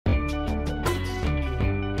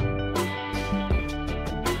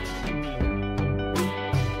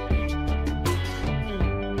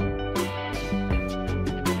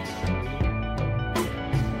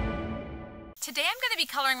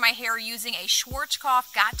coloring my hair using a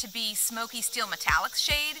Schwarzkopf got2b Smokey Steel Metallics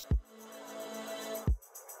shade.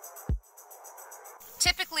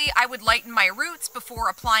 Typically, I would lighten my roots before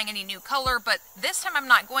applying any new color, but this time I'm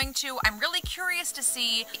not going to. I'm really curious to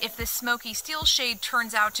see if this Smokey Steel shade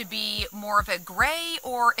turns out to be more of a gray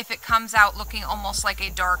or if it comes out looking almost like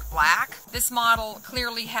a dark black. This model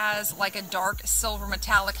clearly has like a dark silver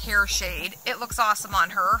metallic hair shade. It looks awesome on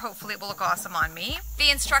her. Hopefully it will look awesome on me. The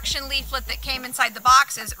instruction leaflet that came inside the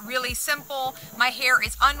box is really simple. My hair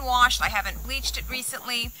is unwashed. I haven't bleached it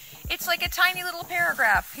recently. It's like a tiny little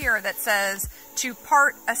paragraph here that says to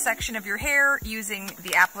part a section of your hair using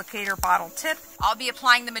the applicator bottle tip. I'll be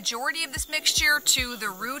applying the majority of this mixture to the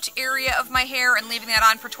root area of my hair and leaving that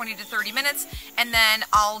on for 20 to 30 minutes. And then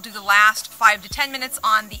I'll do the last 5 to 10 minutes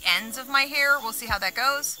on the ends of my hair. We'll see how that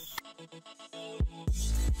goes.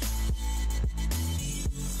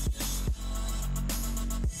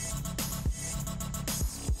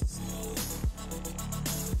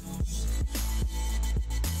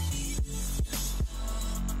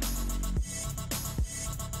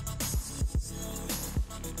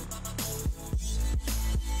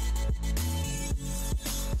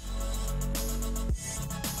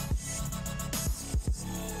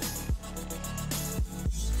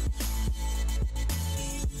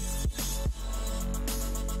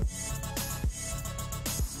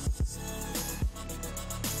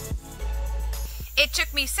 It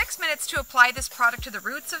took me 6 minutes to apply this product to the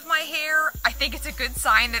roots of my hair. I think it's a good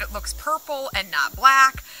sign that it looks purple and not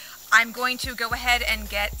black. I'm going to go ahead and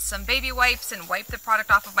get some baby wipes and wipe the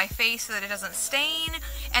product off of my face so that it doesn't stain.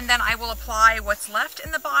 And then I will apply what's left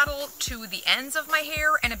in the bottle to the ends of my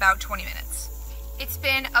hair in about 20 minutes. It's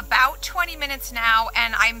been about 20 minutes now,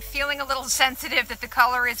 and I'm feeling a little sensitive that the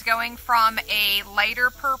color is going from a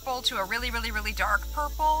lighter purple to a really dark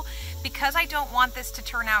purple. Because I don't want this to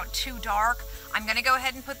turn out too dark, I'm going to go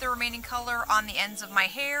ahead and put the remaining color on the ends of my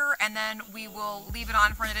hair, and then we will leave it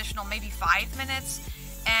on for an additional maybe 5 minutes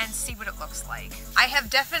and see what it looks like. I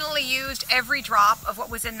have definitely used every drop of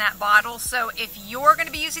what was in that bottle, so if you're going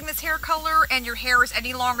to be using this hair color and your hair is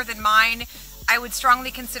any longer than mine, I would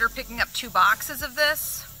strongly consider picking up 2 boxes of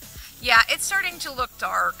this. Yeah, it's starting to look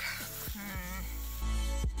dark.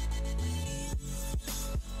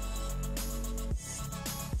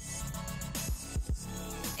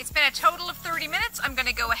 It's been a total of 30 minutes. I'm going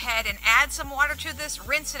to go ahead and add some water to this,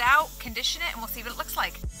 rinse it out, condition it, and we'll see what it looks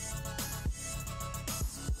like.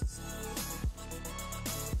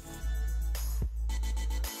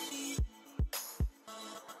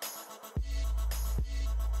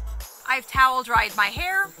 I've towel dried my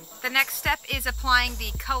hair. The next step is applying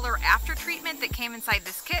the color after treatment that came inside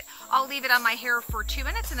this kit. I'll leave it on my hair for 2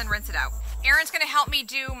 minutes and then rinse it out. Erin's going to help me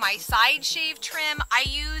do my side shave trim. I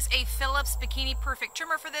use a Philips Bikini Perfect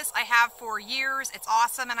trimmer for this. I have for years. It's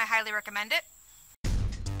awesome and I highly recommend it.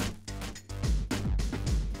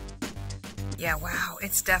 Yeah, wow,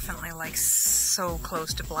 it's definitely like so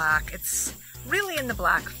close to black. It's really in the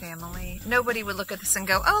black family. Nobody would look at this and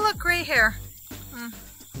go, oh look, gray hair.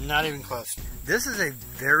 Not even close. This is a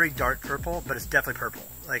very dark purple, but it's definitely purple.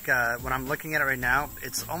 Like when I'm looking at it right now,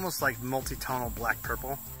 it's almost like multi-tonal black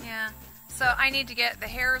purple. Yeah. So I need to get the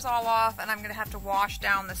hairs all off, and I'm going to have to wash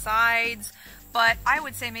down the sides. But I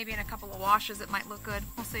would say maybe in a couple of washes it might look good.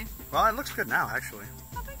 We'll see. Well, it looks good now, actually.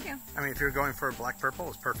 Oh, thank you. I mean, if you're going for a black purple,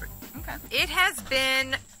 it's perfect. Okay. It has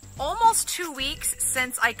been almost 2 weeks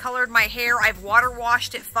since I colored my hair. I've water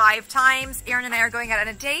washed it 5 times. Erin and I are going out on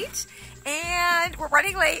a date. And we're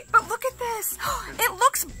running late, but look at this. It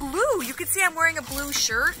looks blue. You can see I'm wearing a blue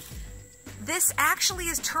shirt. This actually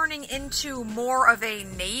is turning into more of a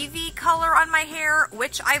navy color on my hair,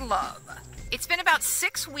 which I love. It's been about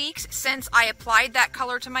 6 weeks since I applied that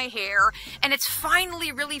color to my hair, and it's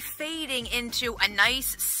finally really fading into a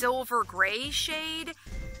nice silver gray shade.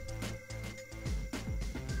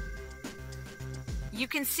 You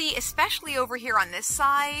can see, especially over here on this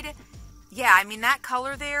side, yeah, I mean, that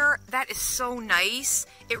color there, that is so nice.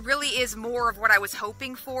 It really is more of what I was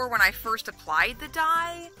hoping for when I first applied the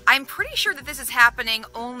dye. I'm pretty sure that this is happening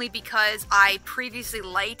only because I previously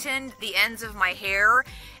lightened the ends of my hair,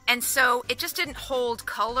 and so it just didn't hold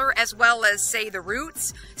color as well as, say, the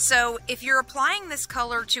roots. So if you're applying this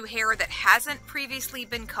color to hair that hasn't previously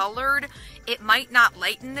been colored, it might not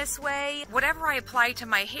lighten this way. Whatever I apply to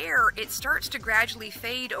my hair, it starts to gradually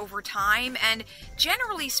fade over time, and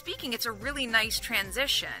generally speaking, it's a really nice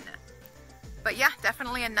transition. But yeah,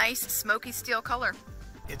 definitely a nice smoky steel color.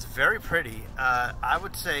 It's very pretty. I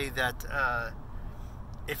would say that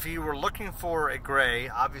if you were looking for a gray,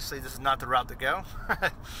 obviously this is not the route to go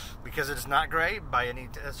because it is not gray by any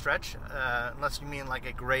stretch, unless you mean like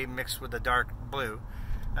a gray mixed with a dark blue.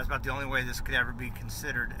 That's about the only way this could ever be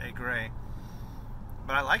considered a gray.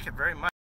 But I like it very much.